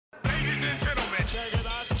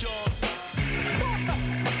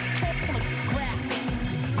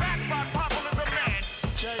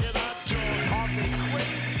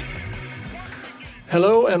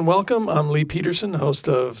Hello and welcome. I'm Lee Peterson, host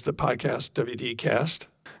of the podcast WDcast,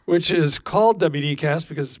 which is called WDcast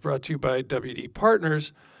because it's brought to you by WD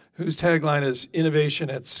Partners, whose tagline is Innovation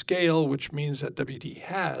at Scale, which means that WD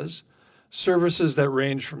has services that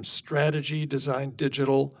range from strategy, design,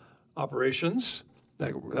 digital operations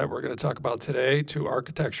that we're going to talk about today to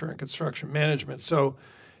architecture and construction management. So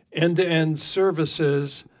end-to-end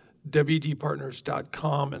services,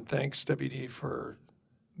 WDpartners.com, and thanks WD for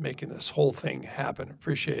making this whole thing happen.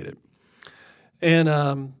 Appreciate it. And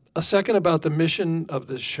a second about the mission of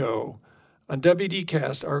this show. On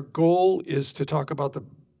WDcast, our goal is to talk about the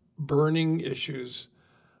burning issues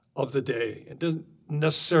of the day. It doesn't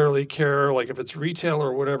necessarily care like if it's retail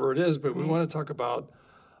or whatever it is, but we want to talk about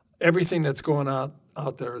everything that's going on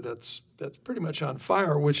out there that's pretty much on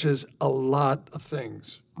fire, which is a lot of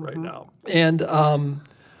things right now. And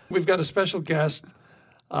we've got a special guest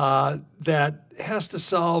that has to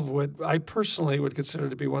solve what I personally would consider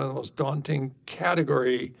to be one of the most daunting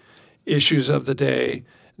category issues of the day,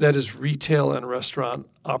 that is retail and restaurant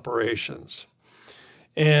operations.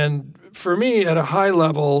 And for me, at a high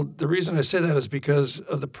level, the reason I say that is because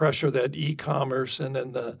of the pressure that e-commerce and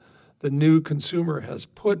then the new consumer has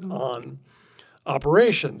put on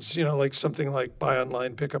operations, like something like buy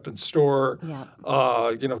online, pick up in store,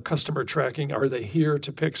 customer tracking. Are they here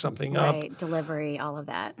to pick something up? Right, delivery, all of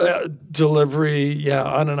that. Delivery,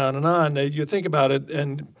 on and on and on. You think about it,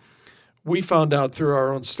 and we found out through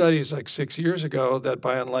our own studies like 6 years ago that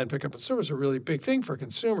buy online, pick up in store is a really big thing for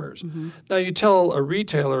consumers. Now, you tell a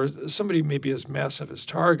retailer, somebody maybe as massive as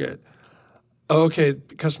Target, okay,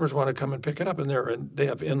 customers want to come and pick it up, and they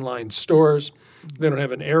have inline stores. They don't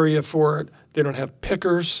have an area for it. They don't have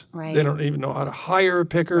pickers. Right. They don't even know how to hire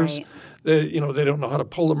pickers. Right. They don't know how to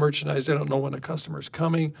pull the merchandise. They don't know when a customer's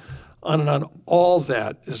coming. On and on. All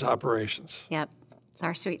that is operations. Yep. It's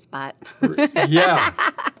our sweet spot. Yeah.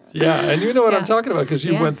 And you know what I'm talking about because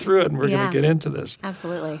you went through it, and we're going to get into this.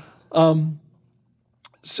 Absolutely.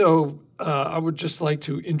 So I would just like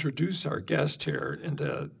to introduce our guest here,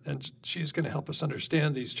 and she's going to help us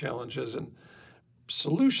understand these challenges and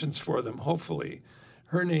solutions for them, hopefully.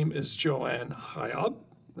 Her name is Joanne Heyob.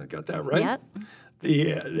 I got that right? Yep. The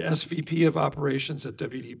SVP of Operations at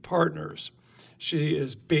WD Partners. She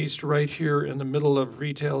is based right here in the middle of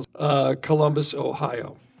retail, Columbus,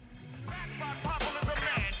 Ohio.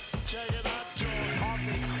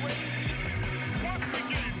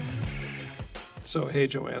 So, hey,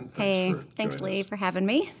 Joanne. Thanks, Lee, for having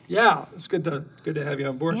me. Yeah, it's good to have you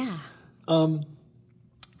on board. Yeah.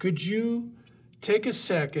 Could you take a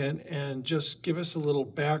second and just give us a little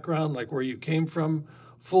background, like where you came from?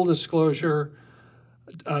 Full disclosure,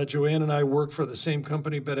 Joanne and I work for the same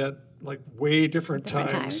company, but at like way different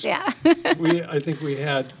times. Yeah. I think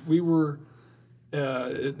we were,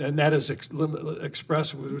 and that is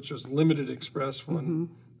Express, which was Limited Express when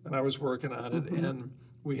I was working on it, and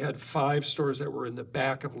we had 5 stores that were in the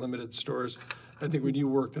back of Limited stores. I think when you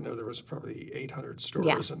worked in there was probably 800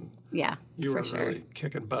 stores, and you were really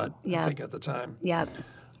kicking butt, I think, at the time. Yep.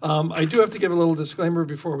 I do have to give a little disclaimer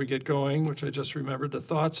before we get going, which I just remembered. The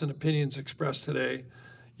thoughts and opinions expressed today,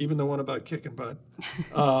 even the one about kicking butt,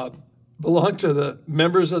 belong to the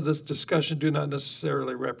members of this discussion, do not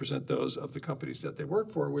necessarily represent those of the companies that they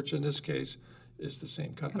work for, which in this case is the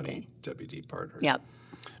same company, WD Partners. Yep.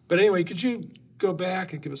 But anyway, could you go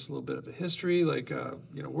back and give us a little bit of a history, like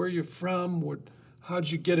where you're from, how'd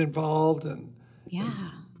you get involved, and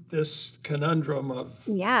this conundrum of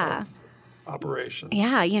operations?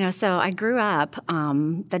 Yeah, so I grew up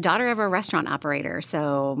the daughter of a restaurant operator,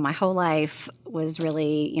 so my whole life was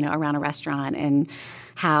really, around a restaurant and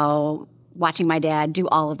how watching my dad do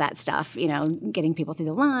all of that stuff, getting people through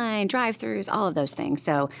the line, drive-thrus, all of those things.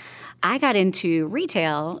 So I got into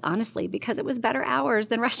retail, honestly, because it was better hours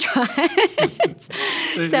than restaurants.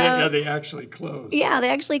 They actually closed. Yeah, they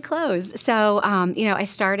actually closed. So, I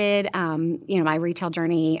started, my retail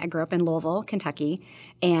journey. I grew up in Louisville, Kentucky,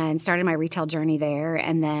 and started my retail journey there,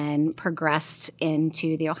 and then progressed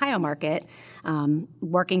into the Ohio market,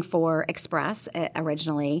 working for Express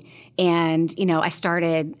originally. And, I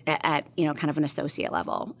started at kind of an associate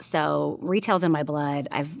level. So retail's in my blood.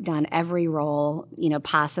 I've done every role,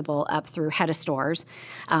 possible up through head of stores,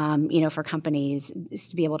 for companies,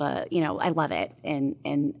 just to be able to, I love it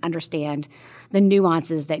and understand the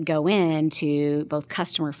nuances that go into both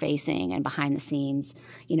customer facing and behind the scenes,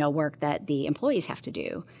 work that the employees have to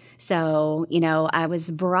do. So, I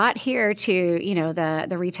was brought here to,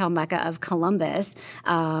 the retail mecca of Columbus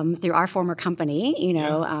through our former company,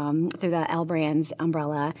 through the L Brands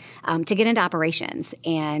umbrella, to get into operations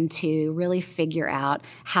and to really figure out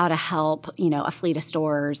how to help, a fleet of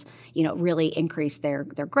stores, really increase their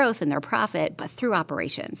growth and their profit, but through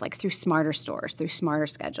operations, like through smarter stores, through smarter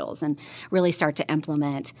schedules, and really start to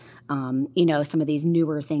implement, some of these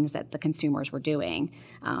newer things that the consumers were doing.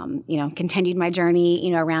 Continued my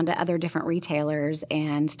journey, around to other different retailers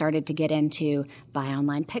and started to get into buy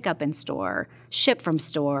online, pick up in store, ship from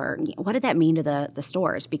store. What did that mean to the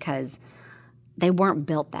stores? Because they weren't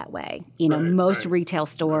built that way. Most retail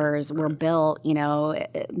stores were built,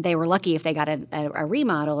 they were lucky if they got a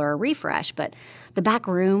remodel or a refresh, but the back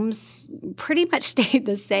rooms pretty much stayed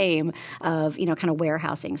the same of, kind of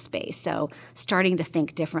warehousing space. So starting to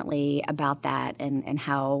think differently about that and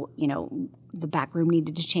how, the back room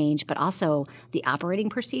needed to change, but also the operating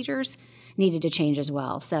procedures needed to change as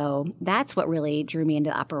well. So that's what really drew me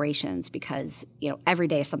into operations because, every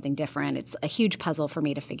day is something different. It's a huge puzzle for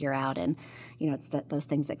me to figure out. And, it's those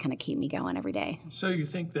things that kind of keep me going every day. So you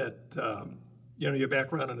think that, your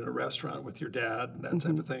background in a restaurant with your dad and that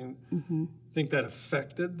type of thing, think that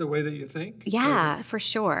affected the way that you think? Yeah, for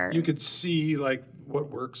sure. You could see like what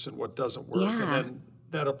works and what doesn't work. And then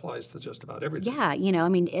that applies to just about everything. Yeah,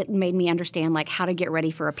 it made me understand like how to get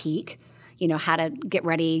ready for a peak, how to get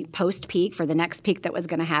ready post-peak for the next peak that was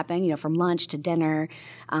going to happen, from lunch to dinner.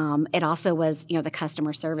 It also was, the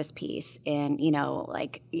customer service piece. And,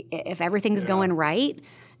 like if everything's going right,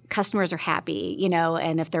 customers are happy,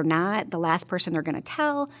 and if they're not, the last person they're going to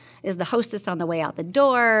tell is the hostess on the way out the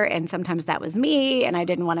door. And sometimes that was me, and I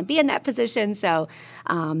didn't want to be in that position. So,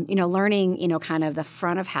 learning, kind of the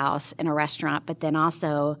front of house in a restaurant, but then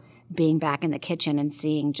also being back in the kitchen and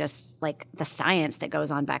seeing just like the science that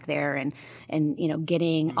goes on back there and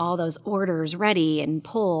getting all those orders ready and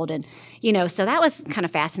pulled. And, so that was kind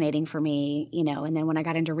of fascinating for me, and then when I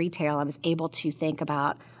got into retail, I was able to think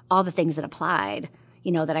about all the things that applied,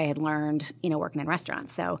 that I had learned, working in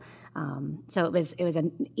restaurants. So it was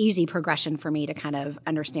an easy progression for me to kind of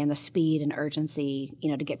understand the speed and urgency,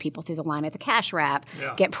 to get people through the line at the cash wrap,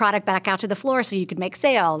 get product back out to the floor so you could make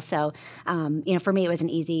sales. So, for me, it was an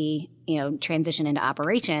easy, transition into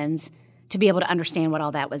operations to be able to understand what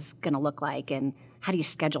all that was going to look like and how do you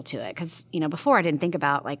schedule to it. Because, before I didn't think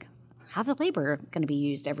about like, how's the labor going to be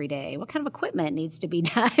used every day? What kind of equipment needs to be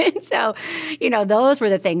done? So, those were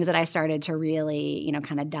the things that I started to really,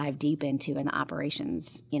 kind of dive deep into in the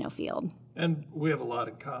operations, field. And we have a lot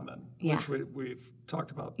in common, which we've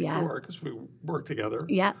talked about before because we work together.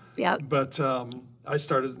 Yeah. But I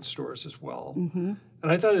started in stores as well. And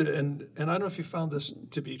I thought and I don't know if you found this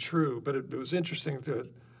to be true, but it was interesting through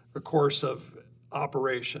the course of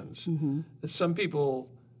operations that some people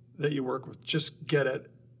that you work with just get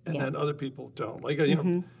it and then other people don't. Like,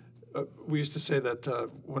 we used to say that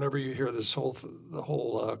whenever you hear the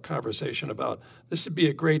whole conversation about this would be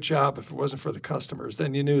a great job if it wasn't for the customers,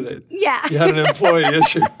 then you knew that you had an employee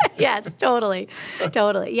issue. Yes, totally.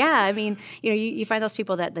 Yeah, I mean, you find those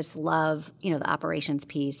people that just love, the operations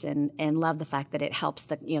piece and love the fact that it helps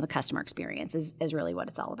the, the customer experience is really what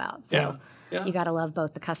it's all about. So you got to love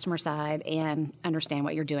both the customer side and understand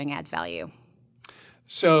what you're doing adds value.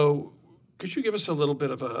 So could you give us a little bit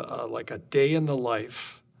of a day in the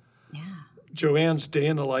life? Yeah. Joanne's day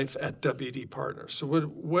in the life at WD Partners. So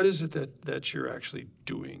what is it that you're actually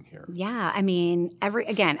doing here? Yeah, I mean,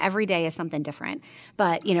 every day is something different.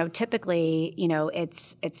 But, typically,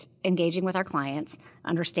 it's engaging with our clients,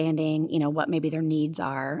 understanding, what maybe their needs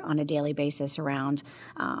are on a daily basis around,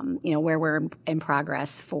 where we're in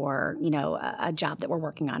progress for, a job that we're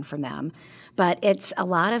working on for them. But it's a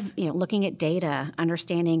lot of, looking at data,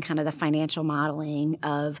 understanding kind of the financial modeling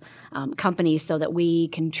of companies so that we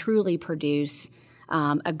can truly produce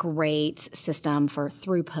a great system for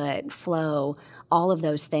throughput, flow, all of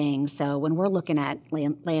those things. So when we're looking at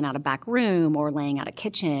laying out a back room or laying out a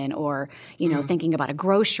kitchen or, thinking about a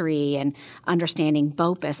grocery and understanding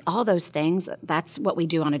BOPIS, all those things, that's what we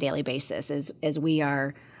do on a daily basis is we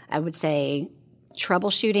are, I would say,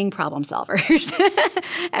 troubleshooting problem solvers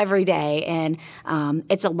every day. And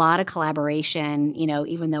it's a lot of collaboration.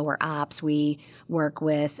 Even though we're ops, we work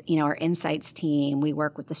with, our insights team. We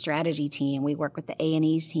work with the strategy team. We work with the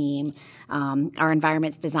A&E team, our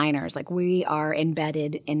environments designers. Like we are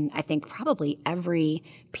embedded in, I think, probably every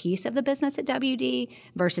piece of the business at WD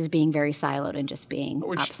versus being very siloed and just being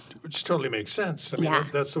ops. Which totally makes sense. I mean,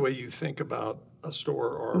 that's the way you think about a store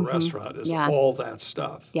or a restaurant is all that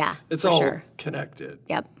stuff. Yeah, it's all connected.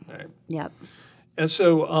 Yep. Right? Yep. And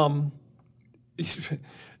so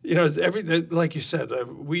you know, like you said,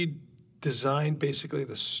 we designed basically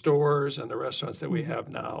the stores and the restaurants that we have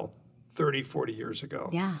now 30, 40 years ago.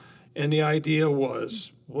 Yeah. And the idea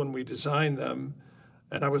was when we designed them,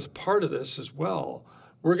 and I was part of this as well,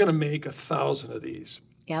 we're going to make 1,000 of these.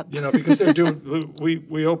 Yep. You know, because they're doing,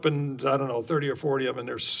 we opened, I don't know, 30 or 40 of them, and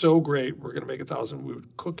they're so great, we're going to make 1,000. We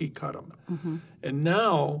would cookie cut them. And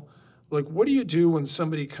now, like, what do you do when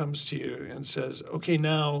somebody comes to you and says, okay,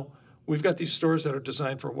 now we've got these stores that are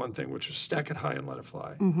designed for one thing, which is stack it high and let it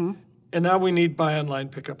fly. And now we need buy online,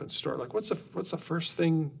 pick up in store. Like, what's the first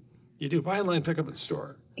thing you do? Buy online, pick up in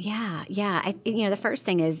store. Yeah. The first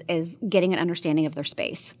thing is getting an understanding of their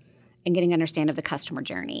space and getting an understanding of the customer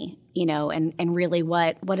journey, and really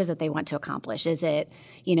what is it they want to accomplish? Is it,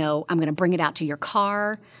 I'm going to bring it out to your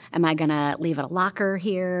car? Am I going to leave it a locker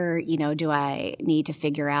here? Do I need to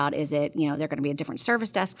figure out, is it, there going to be a different service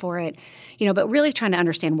desk for it? But really trying to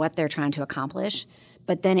understand what they're trying to accomplish.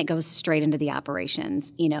 But then it goes straight into the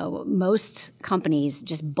operations. Most companies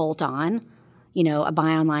just bolt on, a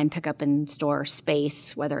buy online, pick up in store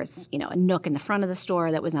space, whether it's, a nook in the front of the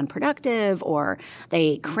store that was unproductive, or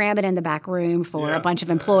they cram it in the back room for a bunch of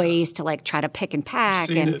employees to like try to pick and pack.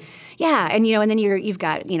 And then you've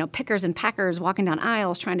got, pickers and packers walking down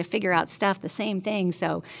aisles trying to figure out stuff, the same thing.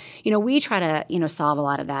 So, we try to, solve a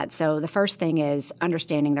lot of that. So the first thing is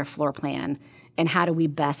understanding their floor plan and how do we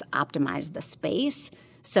best optimize the space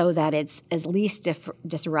so that it's as least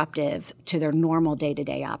disruptive to their normal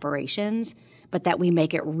day-to-day operations, but that we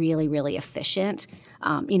make it really, really efficient,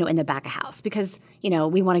 in the back of house. Because,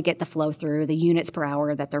 we want to get the flow through, the units per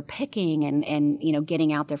hour that they're picking and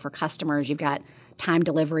getting out there for customers. You've got time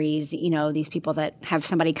deliveries, these people that have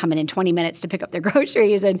somebody come in 20 minutes to pick up their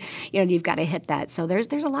groceries, and, you've got to hit that. So there's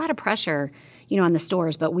a lot of pressure, on the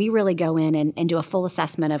stores, but we really go in and do a full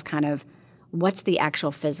assessment of kind of what's the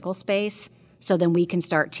actual physical space, so then we can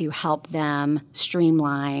start to help them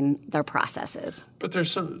streamline their processes. But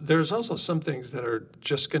there's also some things that are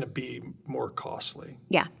just going to be more costly.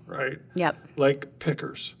 Yeah. Right? Yep. Like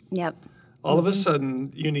pickers. Yep. All of a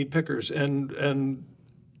sudden, you need pickers. And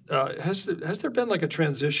has there been like a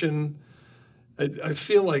transition? I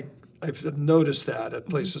feel like I've noticed that at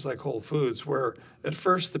places like Whole Foods, where at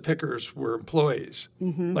first the pickers were employees.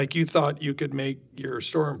 Like you thought you could make your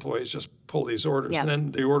store employees just pull these orders. And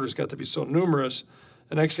then the orders got to be so numerous.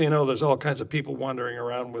 And next thing you know, there's all kinds of people wandering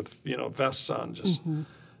around with, vests on just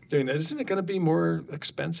doing that. Isn't it going to be more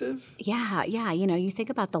expensive? Yeah. You think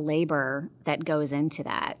about the labor that goes into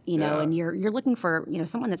that, and you're looking for,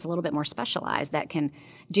 someone that's a little bit more specialized that can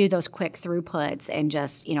do those quick throughputs and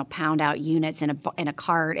just, pound out units in a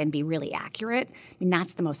cart and be really accurate. I mean,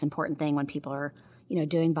 that's the most important thing when people are,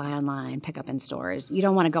 doing buy online, pick up in stores. You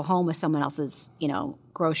don't want to go home with someone else's,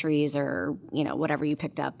 groceries or, whatever you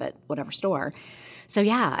picked up at whatever store. So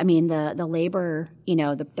the labor,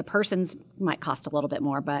 the persons might cost a little bit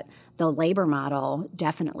more, but the labor model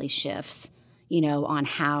definitely shifts, on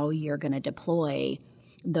how you're going to deploy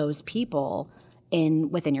those people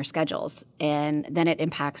within your schedules. And then it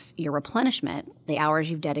impacts your replenishment, the hours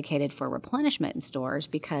you've dedicated for replenishment in stores,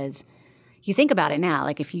 because you think about it now,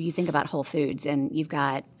 like if you think about Whole Foods and you've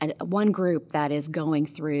got one group that is going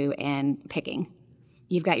through and picking.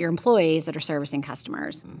 You've got your employees that are servicing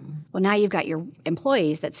customers. Well, now you've got your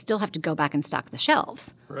employees that still have to go back and stock the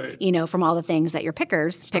shelves, right? From all the things that your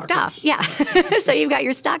pickers picked off. Yeah. So you've got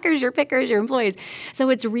your stockers, your pickers, your employees. So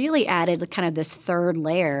it's really added kind of this third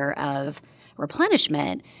layer of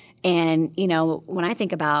replenishment. And, when I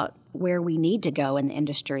think about where we need to go in the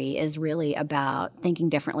industry is really about thinking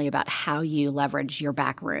differently about how you leverage your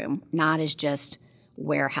back room, not as just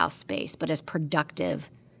warehouse space, but as productive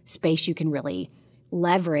space you can really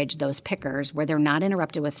leverage those pickers where they're not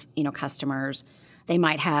interrupted with, customers. They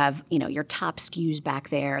might have, your top SKUs back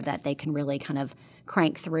there that they can really kind of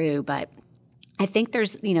crank through. But I think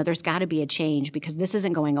there's got to be a change because this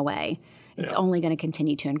isn't going away. It's only going to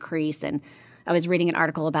continue to increase. And I was reading an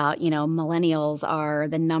article about, millennials are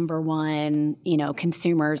the number one,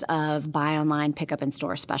 consumers of buy online, pick up in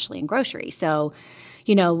store, especially in grocery. So,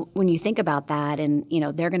 when you think about that and,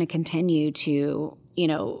 they're going to continue to,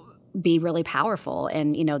 be really powerful.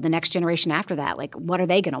 And, the next generation after that, like, what are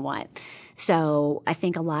they going to want? So I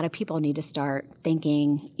think a lot of people need to start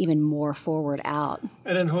thinking even more forward out.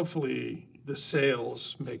 And then hopefully the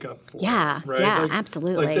sales make up for it. Right? Yeah,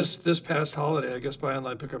 absolutely. Like this past holiday, I guess buy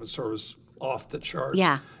online, pick up in store was off the charts.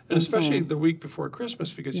 Yeah, and especially the week before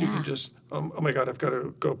Christmas because you can just, oh my God, I've got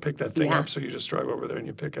to go pick that thing up. So you just drive over there and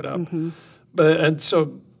you pick it up. And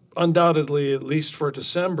so undoubtedly, at least for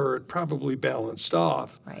December, it probably balanced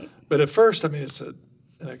off. Right. But at first, I mean, it's an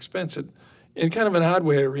expense. In kind of an odd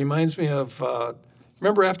way, it reminds me of,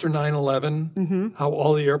 Remember after 9/11, how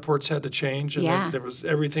all the airports had to change, and Yeah. then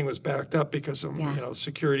everything was backed up because of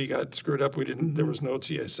security got screwed up. There was no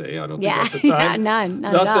TSA. I don't think Yeah. at the time. Yeah, none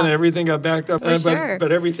at Nothing. all. Everything got backed up. Sure.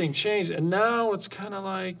 But everything changed, and now it's kind of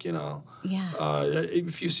like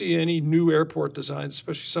if you see any new airport designs,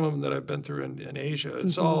 especially some of them that I've been through in Asia,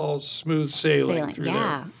 it's all smooth sailing through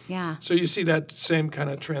there. Yeah. So you see that same kind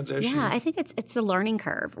of transition. Yeah, I think it's a learning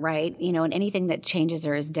curve, right? And anything that changes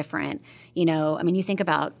or is different. I mean, you think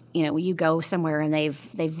about, when you go somewhere and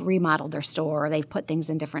they've remodeled their store, or they've put things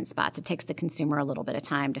in different spots. It takes the consumer a little bit of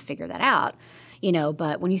time to figure that out,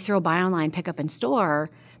 But when you throw buy online, pick up in store,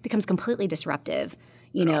 it becomes completely disruptive,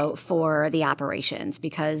 for the operations,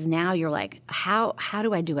 because now you're like, how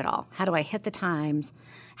do I do it all? How do I hit the times?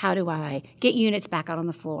 How do I get units back out on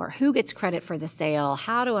the floor? Who gets credit for the sale?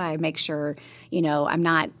 How do I make sure, I'm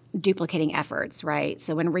not duplicating efforts, right?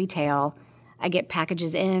 So in retail, I get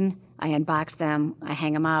packages in, I unbox them, I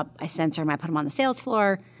hang them up, I censor them, I put them on the sales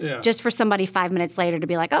floor, just for somebody 5 minutes later to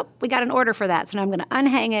be like, oh, we got an order for that. So now I'm going to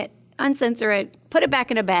unhang it, uncensor it, put it back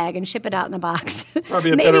in a bag, and ship it out in a box.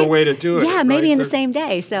 Probably a better way to do it. Yeah, maybe right? in the same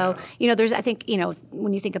day. So, there's, I think,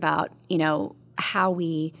 when you think about, how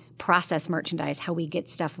we process merchandise, how we get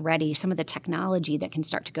stuff ready, some of the technology that can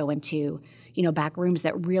start to go into, back rooms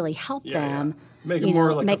that really help them. Make it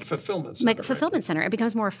more like a fulfillment center. Make a fulfillment center. It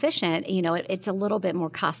becomes more efficient. It's a little bit more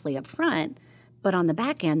costly up front, but on the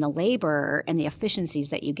back end, the labor and the efficiencies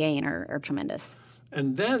that you gain are tremendous.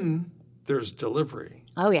 And then there's delivery.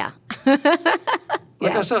 Oh, yeah.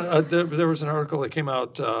 I saw, there was an article that came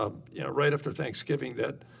out, right after Thanksgiving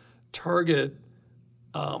that Target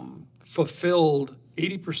fulfilled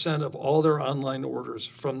 80% of all their online orders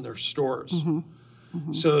from their stores.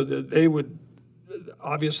 So that they would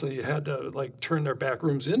obviously had to turn their back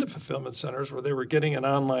rooms into fulfillment centers where they were getting an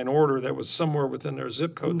online order that was somewhere within their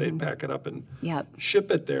zip code. They'd pack it up and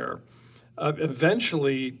ship it there.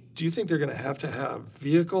 Eventually, do you think they're going to have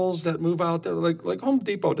vehicles that move out there? Like Home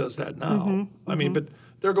Depot does that now. I mean, but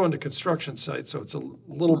they're going to construction sites, so it's a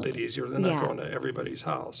little bit easier. They're not going to everybody's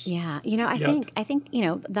house. Yeah, I think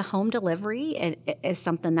the home delivery is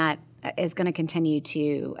something that is going to continue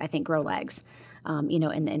to, I think, grow legs. In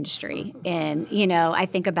the industry. And, I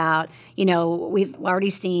think about, we've already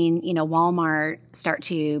seen, Walmart start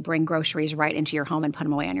to bring groceries right into your home and put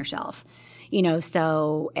them away on your shelf.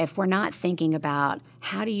 So if we're not thinking about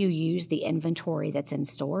how do you use the inventory that's in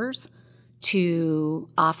stores to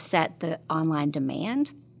offset the online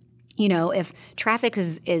demand, if traffic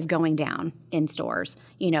is going down in stores,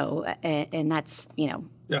 and that's,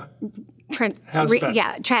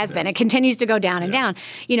 has been. It continues to go down and down,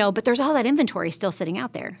 but there's all that inventory still sitting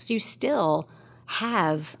out there. So you still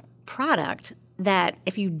have product that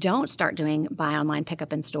if you don't start doing buy online, pick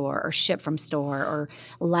up in store, or ship from store, or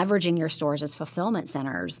leveraging your stores as fulfillment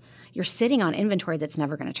centers, you're sitting on inventory that's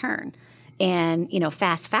never going to turn. And,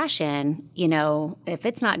 fast fashion, if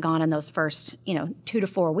it's not gone in those first, 2 to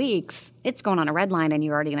 4 weeks, it's going on a red line and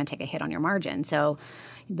you're already going to take a hit on your margin. So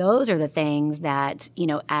those are the things that,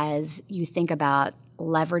 as you think about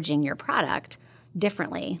leveraging your product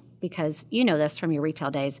differently, because this from your retail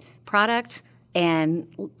days, product and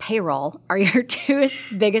payroll are your two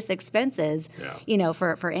biggest expenses,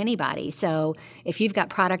 for anybody. So if you've got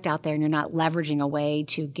product out there and you're not leveraging a way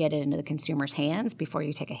to get it into the consumer's hands before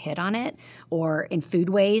you take a hit on it, or in food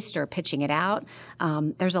waste or pitching it out,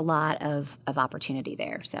 there's a lot of opportunity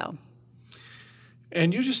there. So.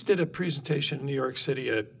 And you just did a presentation in New York City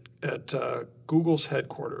at Google's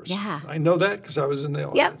headquarters. Yeah. I know that because I was in the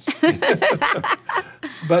audience. Yep.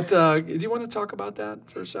 But do you want to talk about that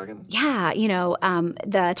for a second? Yeah.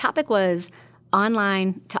 The topic was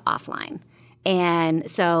online to offline. And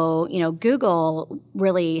so, Google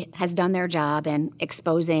really has done their job in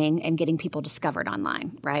exposing and getting people discovered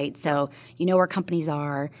online, right? So you know where companies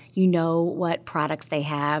are, what products they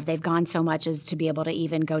have. They've gone so much as to be able to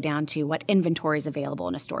even go down to what inventory is available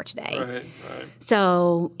in a store today. Right.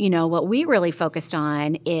 So, what we really focused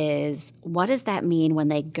on is what does that mean when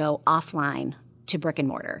they go offline to brick and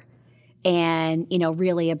mortar? And,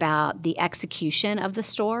 really about the execution of the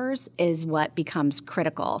stores is what becomes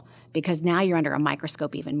critical, because now you're under a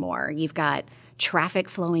microscope even more. You've got traffic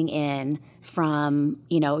flowing in from,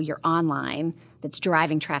 your online that's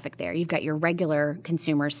driving traffic there. You've got your regular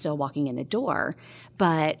consumers still walking in the door.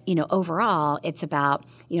 But, overall, it's about,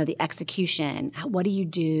 the execution. What do you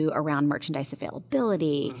do around merchandise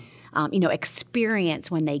availability,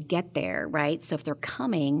 experience when they get there, right? So if they're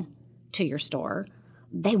coming to your store,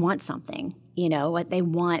 they want something. What they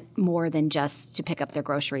want more than just to pick up their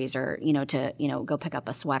groceries or, to, go pick up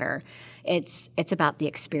a sweater. It's about the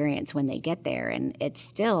experience when they get there. And it's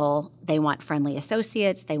still, they want friendly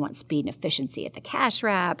associates. They want speed and efficiency at the cash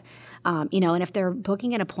wrap. And if they're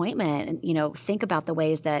booking an appointment, think about the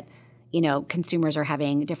ways that, consumers are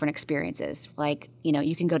having different experiences. Like,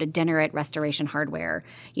 you can go to dinner at Restoration Hardware.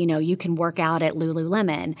 You can work out at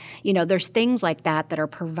Lululemon. There's things like that are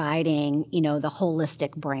providing, the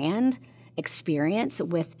holistic brand experience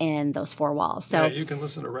within those four walls. So you can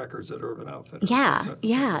listen to records at Urban Outfitters.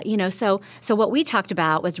 So what we talked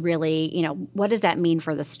about was really, what does that mean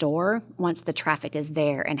for the store once the traffic is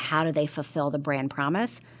there, and how do they fulfill the brand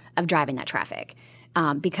promise of driving that traffic?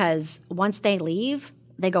 Because once they leave,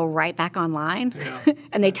 they go right back online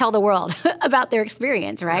and they tell the world about their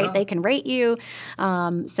experience, right? Yeah. They can rate you.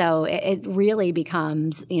 So it really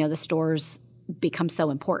becomes, the stores become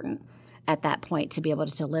so important at that point to be able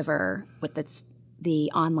to deliver with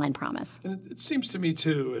the online promise. And it seems to me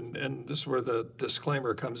too, and this is where the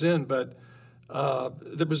disclaimer comes in, but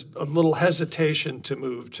there was a little hesitation to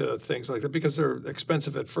move to things like that because they're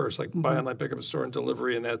expensive at first, like buy online, pick up in store and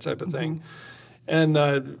delivery and that type of thing.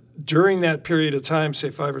 And during that period of time,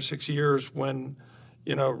 say 5 or 6 years, when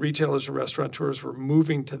retailers and restaurateurs were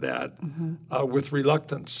moving to that with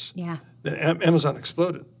reluctance, then Amazon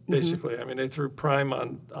exploded. Basically, I mean, they threw Prime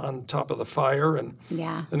on top of the fire, and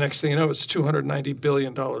the next thing you know, it's $290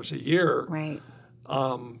 billion a year. Right.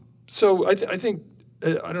 So I think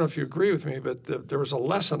I don't know if you agree with me, but there was a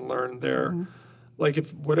lesson learned there. Like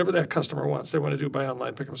if whatever that customer wants, they want to do buy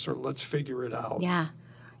online, pick up in store. Let's figure it out.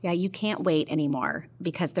 Yeah, you can't wait anymore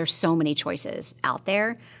because there's so many choices out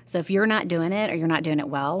there. So if you're not doing it or you're not doing it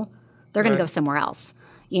well, they're going to go somewhere else.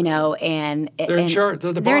 And they're in charge.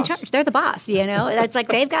 They're the boss. They're in charge. They're the boss. It's like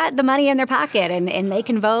they've got the money in their pocket, and they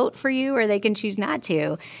can vote for you or they can choose not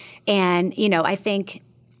to. And I think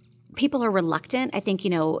people are reluctant. I think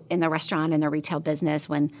in the restaurant and the retail business,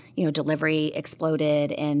 when delivery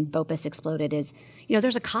exploded and BOPIS exploded, is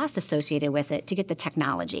there's a cost associated with it to get the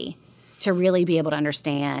technology to really be able to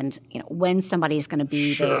understand when somebody's going to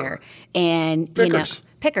be there, and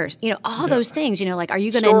pickers, all those things, like, are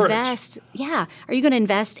you going to invest? Yeah. Are you going to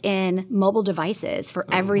invest in mobile devices for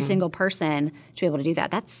every single person to be able to do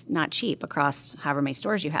that? That's not cheap across however many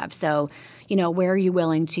stores you have. So, where are you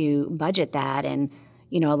willing to budget that? And,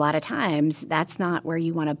 a lot of times that's not where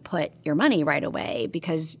you want to put your money right away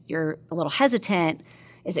because you're a little hesitant.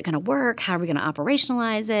 Is it going to work? How are we going to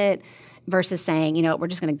operationalize it? Versus saying, we're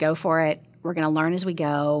just going to go for it. We're going to learn as we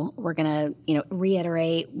go. We're going to,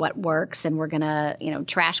 reiterate what works, and we're going to,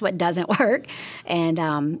 trash what doesn't work, and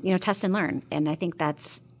test and learn. And I think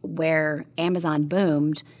that's where Amazon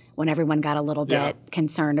boomed when everyone got a little bit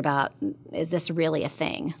concerned about, is this really a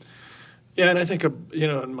thing? Yeah, and I think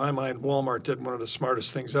in my mind, Walmart did one of the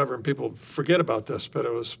smartest things ever, and people forget about this, but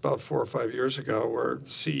it was about 4 or 5 years ago where the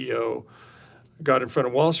CEO got in front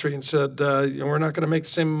of Wall Street and said, we're not going to make the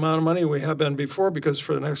same amount of money we have been before because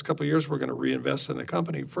for the next couple of years, we're going to reinvest in the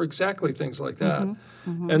company for exactly things like that.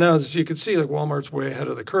 And now, as you can see, like Walmart's way ahead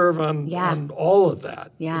of the curve on all of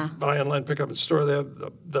that. Buy online, pick up in store. They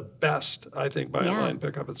have the best, I think, buy online,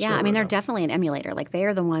 pick up in store. Yeah, I mean, they're now. Definitely an emulator. Like, they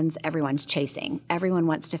are the ones everyone's chasing. Everyone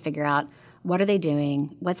wants to figure out, what are they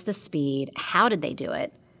doing? What's the speed? How did they do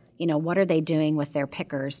it? What are they doing with their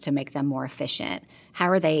pickers to make them more efficient? How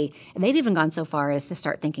are they, and they've even gone so far as to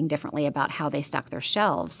start thinking differently about how they stock their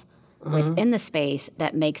shelves within the space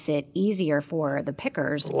that makes it easier for the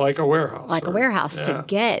pickers. Like a warehouse. To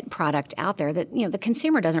get product out there that, the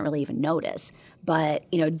consumer doesn't really even notice. But,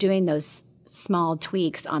 doing those small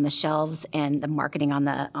tweaks on the shelves and the marketing on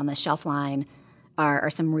the shelf line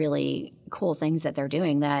are some really cool things that they're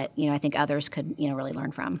doing that, I think others could, really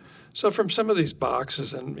learn from. So from some of these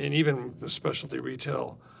boxes and even the specialty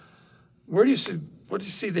retail, what do you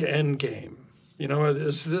see the end game? Are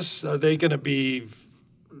they going to be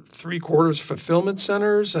 3/4 fulfillment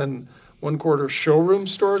centers and 1/4 showroom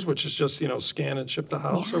stores, which is just, scan and ship to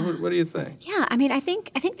house? Or what do you think? Yeah, I mean, I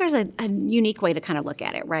think there's a unique way to kind of look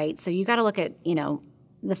at it, right? So you got to look at,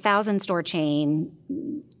 the 1,000-store chain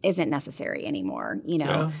isn't necessary anymore,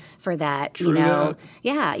 for that, True that.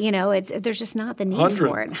 There's just not the need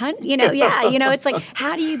for it. It's like,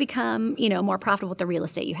 how do you become, more profitable with the real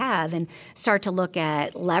estate you have and start to look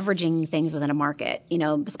at leveraging things within a market?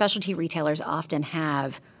 Specialty retailers often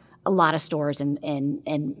have a lot of stores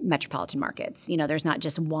in metropolitan markets. There's not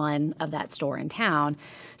just one of that store in town.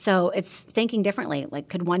 So it's thinking differently. Like,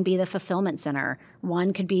 could one be the fulfillment center?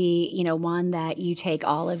 One could be, one that you take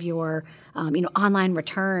all of your, online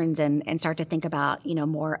returns and start to think about,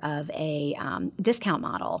 more of a discount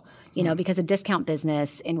model, because a discount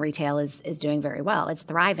business in retail is doing very well. It's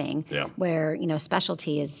thriving, where,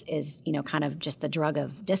 specialty is kind of just the drug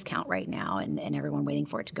of discount right now and everyone waiting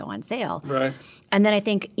for it to go on sale. Right. And then I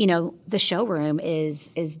think, the showroom is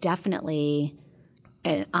definitely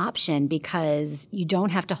an option because you don't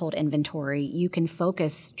have to hold inventory. You can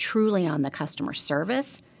focus truly on the customer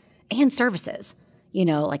service and services,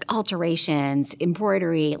 like alterations,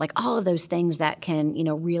 embroidery, like all of those things that can,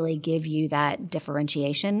 really give you that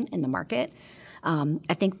differentiation in the market.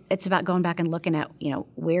 I think it's about going back and looking at,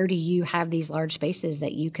 where do you have these large spaces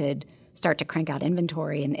that you could start to crank out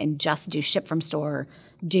inventory and just do ship from store,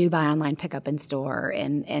 do buy online, pick up in store,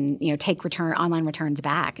 and take online returns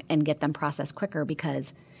back and get them processed quicker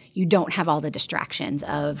because you don't have all the distractions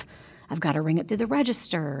of I've got to ring it through the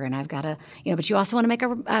register and I've got to, but you also want to make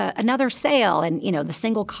another sale and, the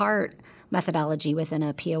single cart methodology within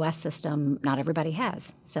a POS system, not everybody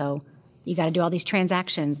has. So you got to do all these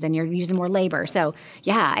transactions, then you're using more labor. So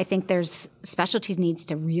yeah, I think there's specialty needs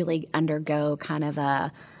to really undergo kind of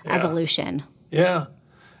a evolution. Yeah.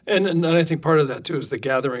 And I think part of that, too, is the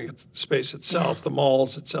gathering space itself, the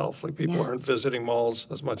malls itself. Like, people aren't visiting malls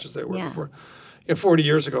as much as they were before. 40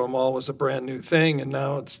 years ago, a mall was a brand new thing, and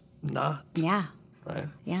now it's not. Yeah. Right?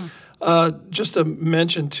 Yeah. Just to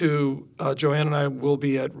mention, too, Joanne and I will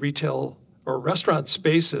be at retail or restaurant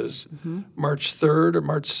spaces March 3rd or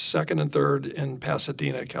March 2nd and 3rd in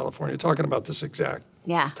Pasadena, California, talking about this exact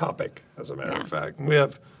topic, as a matter of fact. And we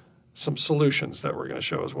have some solutions that we're going to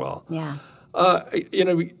show as well. Yeah.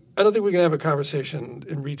 I don't think we can have a conversation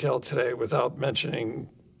in retail today without mentioning,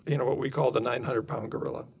 what we call the 900-pound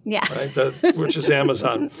gorilla. Yeah. Right? Which is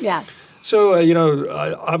Amazon. Yeah. So,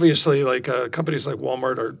 obviously, like companies like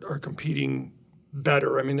Walmart are competing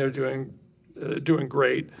better. I mean, they're doing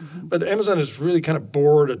great. But Amazon has really kind of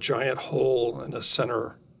bored a giant hole in the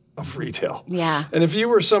center of retail. Yeah. And if you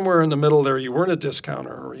were somewhere in the middle there, you weren't a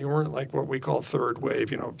discounter, or you weren't like what we call third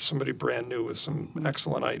wave, somebody brand new with some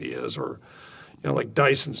excellent ideas, or, like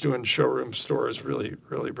Dyson's doing showroom stores, really,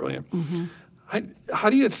 really brilliant. How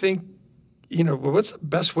do you think, what's the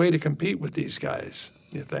best way to compete with these guys,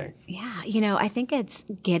 you think? Yeah. I think it's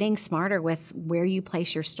getting smarter with where you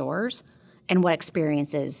place your stores and what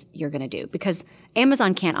experiences you're going to do. Because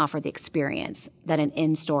Amazon can't offer the experience that an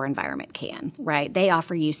in-store environment can, right? They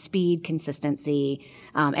offer you speed, consistency,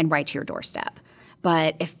 and right to your doorstep.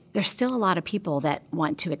 But if there's still a lot of people that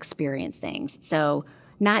want to experience things. So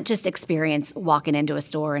not just experience walking into a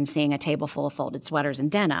store and seeing a table full of folded sweaters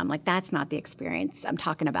and denim. Like, that's not the experience I'm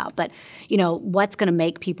talking about. But, what's going to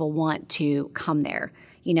make people want to come there?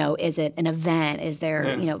 Is it an event? Is there,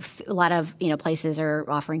 a lot of, places are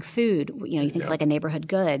offering food. You think like a Neighborhood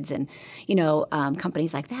Goods and,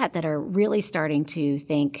 companies like that are really starting to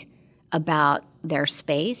think about their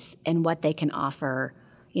space and what they can offer,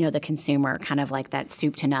 the consumer, kind of like that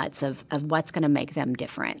soup to nuts of what's going to make them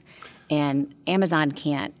different. And Amazon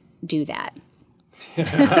can't do that.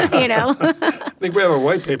 I think we have a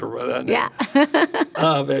white paper about that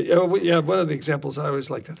now. Yeah. One of the examples I always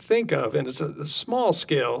like to think of, and it's a small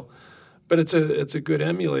scale, but it's a good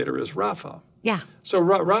emulator, is Rafa. Yeah. So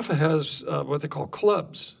Rafa has what they call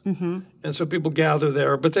clubs. And so people gather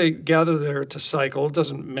there, but they gather there to cycle. It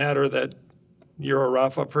doesn't matter that you're a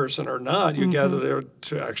Rafa person or not. You gather there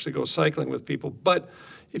to actually go cycling with people. But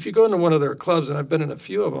if you go into one of their clubs, and I've been in a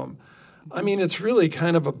few of them, I mean, it's really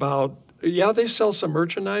kind of about, they sell some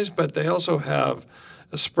merchandise, but they also have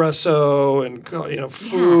espresso and,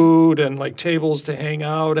 food and like tables to hang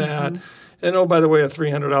out at. And, oh, by the way, a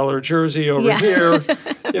 $300 jersey over here,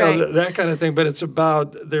 that kind of thing. But it's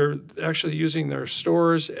about, they're actually using their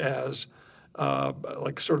stores as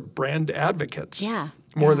like sort of brand advocates.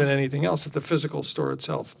 More than anything else, that the physical store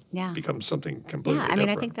itself becomes something completely different. I mean,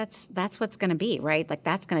 I think that's what's going to be, right? Like,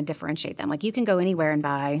 that's going to differentiate them. Like, you can go anywhere and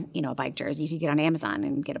buy, a bike jersey. You could get on Amazon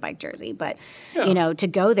and get a bike jersey. But, to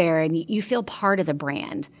go there and you feel part of the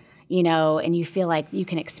brand, and you feel like you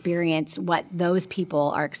can experience what those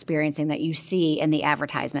people are experiencing that you see in the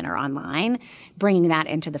advertisement or online, bringing that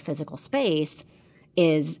into the physical space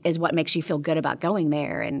is what makes you feel good about going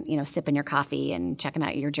there and, sipping your coffee and checking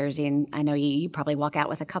out your jersey. And I know you probably walk out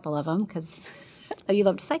with a couple of them because you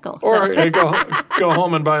love to cycle. Or go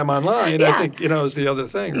home and buy them online, I think, is the other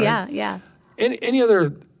thing, right? Yeah. Any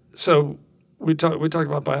other, so we talked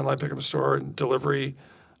about buy online, pick up a store and delivery.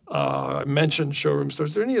 I mentioned showroom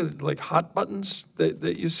stores. Are there any like hot buttons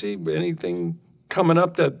that you see? Anything coming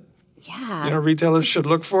up that retailers should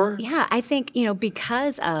look for? Yeah, I think,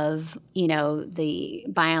 because of, the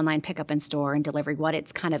buy online, pick up in store and delivery, what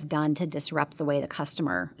it's kind of done to disrupt the way the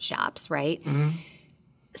customer shops, right? Mm-hmm.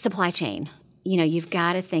 Supply chain. You've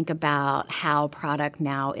got to think about how product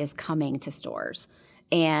now is coming to stores.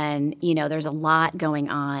 And, there's a lot going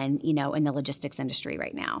on, in the logistics industry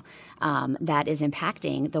right now that is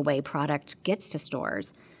impacting the way product gets to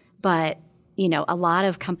stores. But, a lot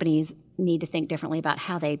of companies need to think differently about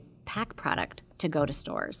how they pack product to go to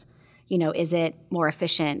stores. Is it more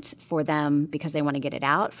efficient for them because they want to get it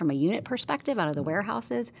out from a unit perspective out of the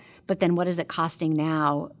warehouses? But then what is it costing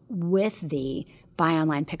now with the buy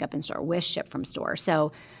online, pick up in store, with ship from store?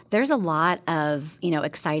 So there's a lot of,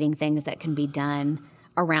 exciting things that can be done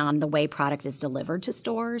around the way product is delivered to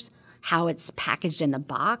stores, how it's packaged in the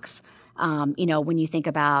box. When you think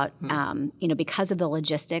about, because of the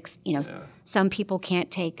logistics, some people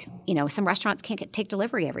can't take, some restaurants can't take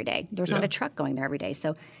delivery every day. There's not a truck going there every day.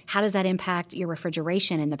 So how does that impact your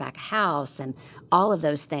refrigeration in the back of house and all of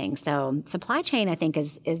those things? So supply chain, I think,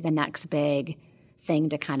 is the next big thing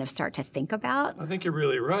to kind of start to think about. I think you're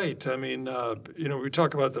really right. I mean, we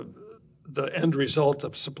talk about the end result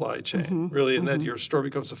of supply chain, really, and that your store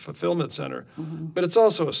becomes a fulfillment center. But it's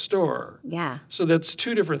also a store. Yeah. So that's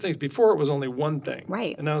two different things. Before it was only one thing.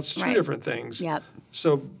 Right. And now it's two different things. Yep.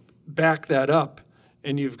 So back that up,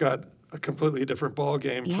 and you've got a completely different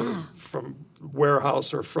ballgame from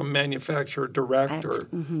warehouse or from manufacturer direct or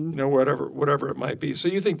whatever it might be. So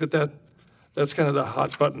you think that's kind of the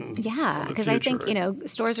hot button. Yeah, because I think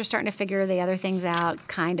stores are starting to figure the other things out,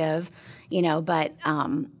 kind of,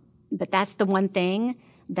 but that's the one thing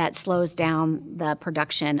that slows down the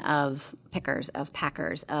production of pickers, of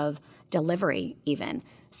packers, of delivery even.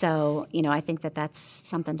 So, I think that's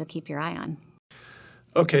something to keep your eye on.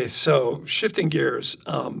 Okay, so shifting gears,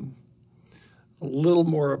 a little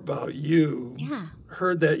more about you. Yeah.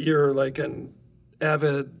 Heard that you're like an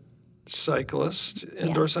avid cyclist,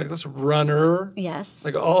 indoor cyclist, runner. Yes.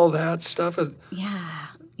 Like all that stuff.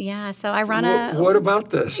 Yeah, so I run What about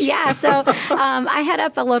this? Yeah, so I head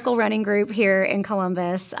up a local running group here in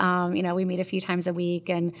Columbus. We meet a few times a week,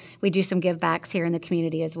 and we do some give backs here in the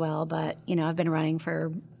community as well. But, I've been running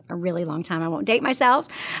for a really long time. I won't date myself.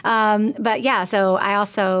 But yeah, so I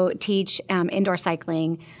also teach indoor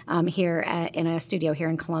cycling here in a studio here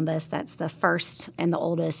in Columbus. That's the first and the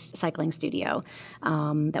oldest cycling studio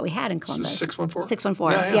that we had in Columbus. 614?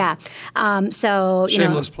 614, yeah. So,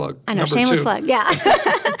 shameless plug. I know, Number shameless 2. plug, yeah.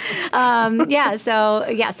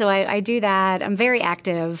 So I do that. I'm very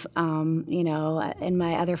active. In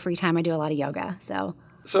my other free time, I do a lot of yoga. So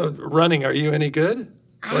running, are you any good?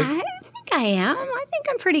 I am. I think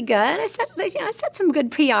I'm pretty good. I set some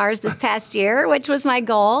good PRs this past year, which was my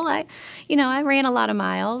goal. I ran a lot of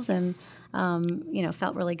miles and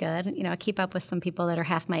felt really good. I keep up with some people that are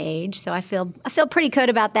half my age, so I feel pretty good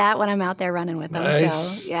about that when I'm out there running with them.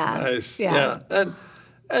 Nice. So, yeah. Nice. Yeah. And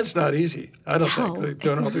that's not easy. I don't think. Like,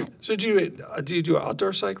 doing all three. So do you do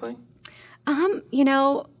outdoor cycling?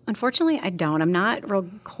 Unfortunately, I don't. I'm not real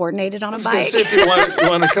coordinated on a bike. I was going to say if you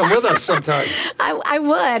want to come with us sometime. I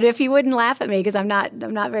would if you wouldn't laugh at me because I'm not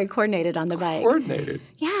very coordinated on the bike. Coordinated?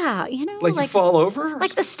 Yeah, like you fall over?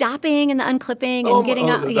 Like the stopping and the unclipping and getting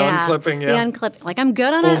up. The unclipping, yeah. The unclip. Like I'm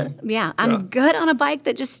good on I'm good on a bike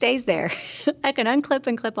that just stays there. I can unclip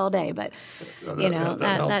and clip all day, but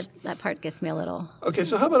that part gets me a little. Okay,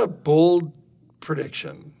 so how about a bold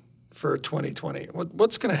prediction for 2020?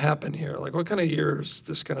 What's going to happen here? Like, what kind of year is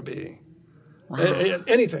this going to be? Wow.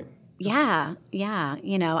 Anything? Yeah.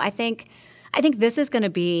 I think this is going to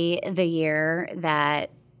be the year that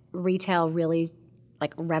retail really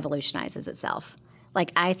revolutionizes itself.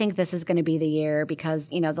 I think this is going to be the year because,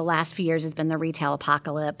 the last few years has been the retail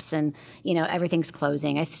apocalypse and, everything's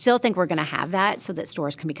closing. I still think we're going to have that so that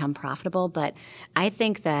stores can become profitable. But I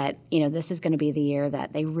think that, this is going to be the year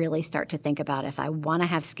that they really start to think about if I want to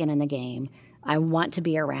have skin in the game, I want to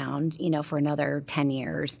be around, for another 10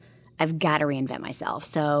 years, I've got to reinvent myself.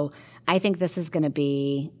 So I think this is going to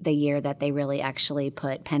be the year that they really actually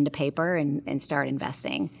put pen to paper and start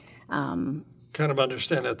investing. Kind of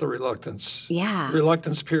understand that the reluctance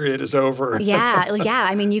period is over. Yeah.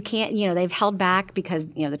 I mean, you can't, they've held back because,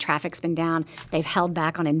 the traffic's been down. They've held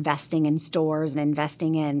back on investing in stores and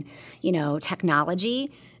investing in,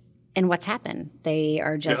 technology. And what's happened? They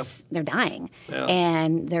are they're dying. Yeah.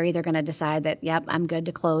 And they're either going to decide that, I'm good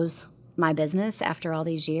to close my business after all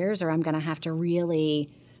these years, or I'm going to have to really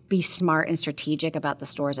be smart and strategic about the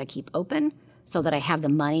stores I keep open so that I have the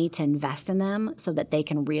money to invest in them so that they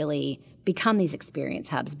can really become these experience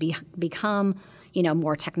hubs, become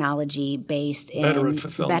more technology based, better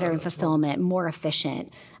in fulfillment, more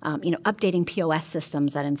efficient, updating POS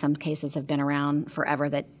systems that in some cases have been around forever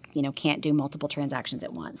that can't do multiple transactions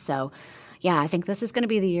at once. So yeah, I think this is going to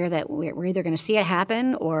be the year that we're either going to see it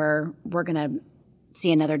happen or we're going to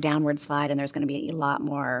see another downward slide, and there's going to be a lot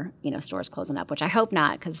more, stores closing up, which I hope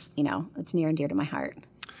not, because, it's near and dear to my heart.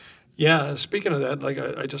 Yeah, speaking of that, like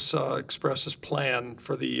I just saw Express's plan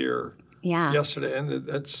for the year yesterday, and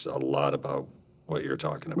that's a lot about what you're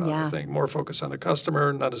talking about. Yeah. I think more focus on the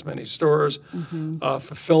customer, not as many stores,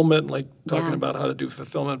 fulfillment, like talking about how to do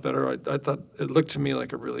fulfillment better. I thought it looked to me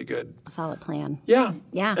like a really good, solid plan. Yeah.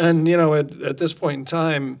 Yeah. And, at this point in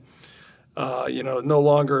time, no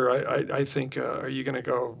longer, I think, are you going to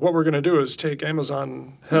go, what we're going to do is take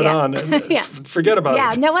Amazon head on and forget about it.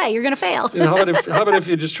 Yeah, no way, you're going to fail. How about if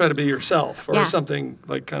you just try to be yourself or something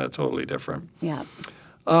like kind of totally different? Yeah.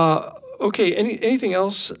 Okay, anything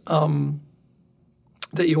else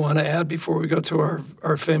that you want to add before we go to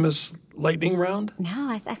our famous lightning round?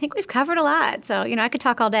 No, I think we've covered a lot. So, I could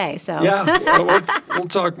talk all day. So Yeah, we'll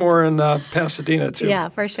talk more in Pasadena, too. Yeah,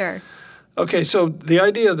 for sure. Okay, so the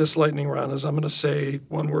idea of this lightning round is I'm going to say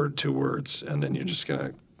one word, two words, and then you're just going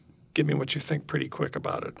to give me what you think pretty quick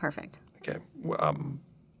about it. Perfect. Okay,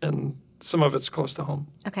 and some of it's close to home.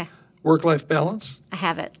 Okay. Work-life balance? I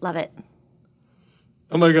have it. Love it.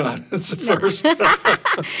 Oh my God, that's the first.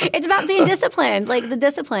 It's about being disciplined, like the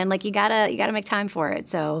discipline. Like you gotta make time for it.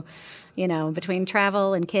 So, between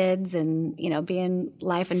travel and kids and being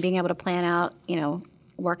life and being able to plan out,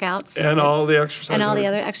 workouts and all the exercise and all the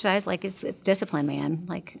other exercise, like it's discipline, man.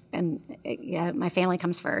 Like my family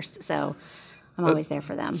comes first, so I'm always there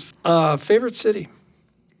for them. Favorite city?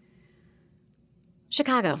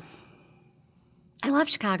 Chicago. I love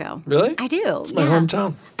Chicago. Really? I do. It's my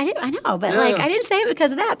hometown. I know, but I didn't say it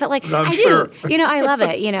because of that. But I do. Sure. I love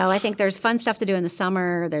it. I think there's fun stuff to do in the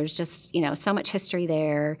summer. There's just so much history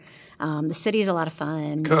there. The city's a lot of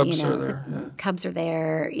fun. Cubs are there. Cubs are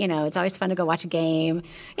there. It's always fun to go watch a game.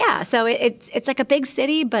 Yeah. So it's like a big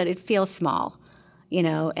city, but it feels small.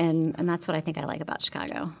 And that's what I think I like about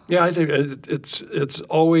Chicago. Yeah, I think it's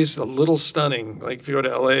always a little stunning. Like if you go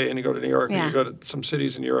to LA and you go to New York and you go to some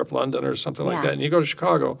cities in Europe, London or something like that, and you go to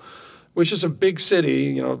Chicago, which is a big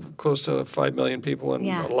city, close to 5 million people and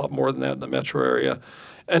a lot more than that in the metro area.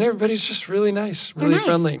 And everybody's just really nice, really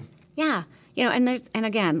friendly. Yeah. And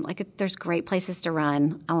again, there's great places to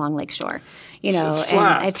run along Lakeshore, It's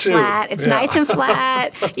flat, and it's too. flat. It's nice and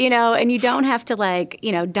flat, and you don't have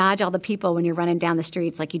to dodge all the people when you're running down the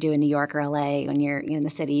streets like you do in New York or LA. When you're in the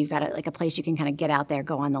city, you've got a place you can kind of get out there,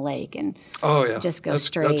 go on the lake, and just go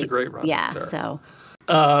straight. That's a great run. Yeah. There. So,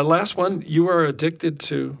 last one. You are addicted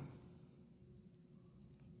to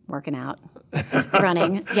working out.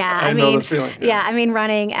 Running, yeah. I know the feeling. Yeah,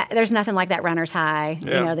 running. There's nothing like that runner's high,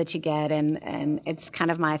 that you get, and it's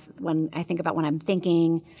kind of when I think about when I'm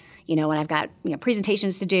thinking, when I've got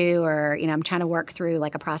presentations to do, or I'm trying to work through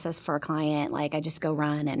like a process for a client, like I just go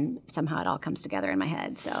run, and somehow it all comes together in my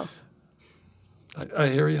head. So I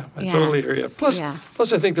hear you. I totally hear you. Plus,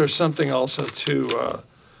 I think there's something also to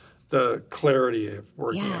the clarity of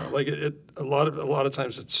working out. Like a lot of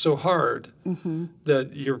times it's so hard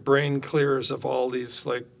that your brain clears of all these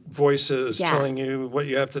like voices telling you what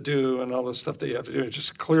you have to do and all the stuff that you have to do. It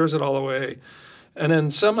just clears it all away. And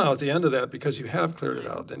then somehow at the end of that, because you have cleared it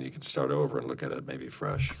out, then you can start over and look at it maybe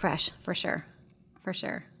fresh. Fresh, for sure. For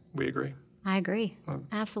sure. We agree. I agree.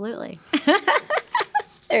 Absolutely.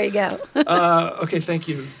 There you go. Okay, thank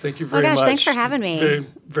you. Thank you very much. Thanks for having me. Very,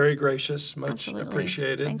 very gracious. Much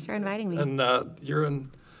appreciated. Thanks for inviting me. And you're in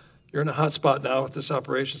a hot spot now with this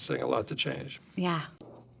operations thing. A lot to change. Yeah.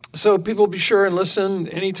 So people be sure and listen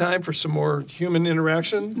anytime for some more human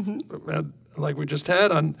interaction, like we just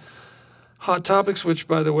had on hot topics. Which,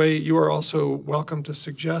 by the way, you are also welcome to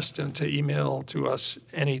suggest and to email to us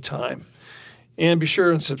anytime. And be sure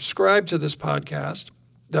and subscribe to this podcast.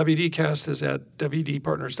 WDcast is at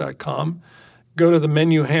wdpartners.com. Go to the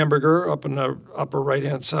menu hamburger up in the upper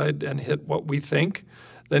right-hand side and hit what we think.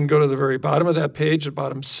 Then go to the very bottom of that page, the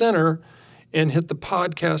bottom center, and hit the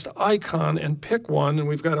podcast icon and pick one. And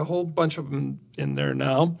we've got a whole bunch of them in there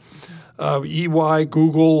now. EY,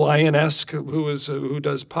 Google, INS, who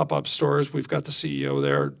does pop-up stores. We've got the CEO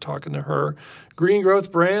there talking to her. Green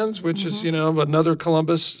Growth Brands, which is, another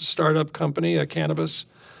Columbus startup company, a cannabis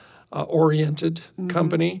oriented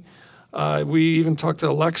company. We even talked to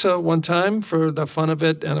Alexa one time for the fun of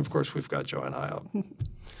it. And of course, we've got Joanne Heyob.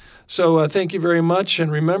 So thank you very much.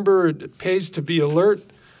 And remember, it pays to be alert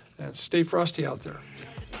and stay frosty out there.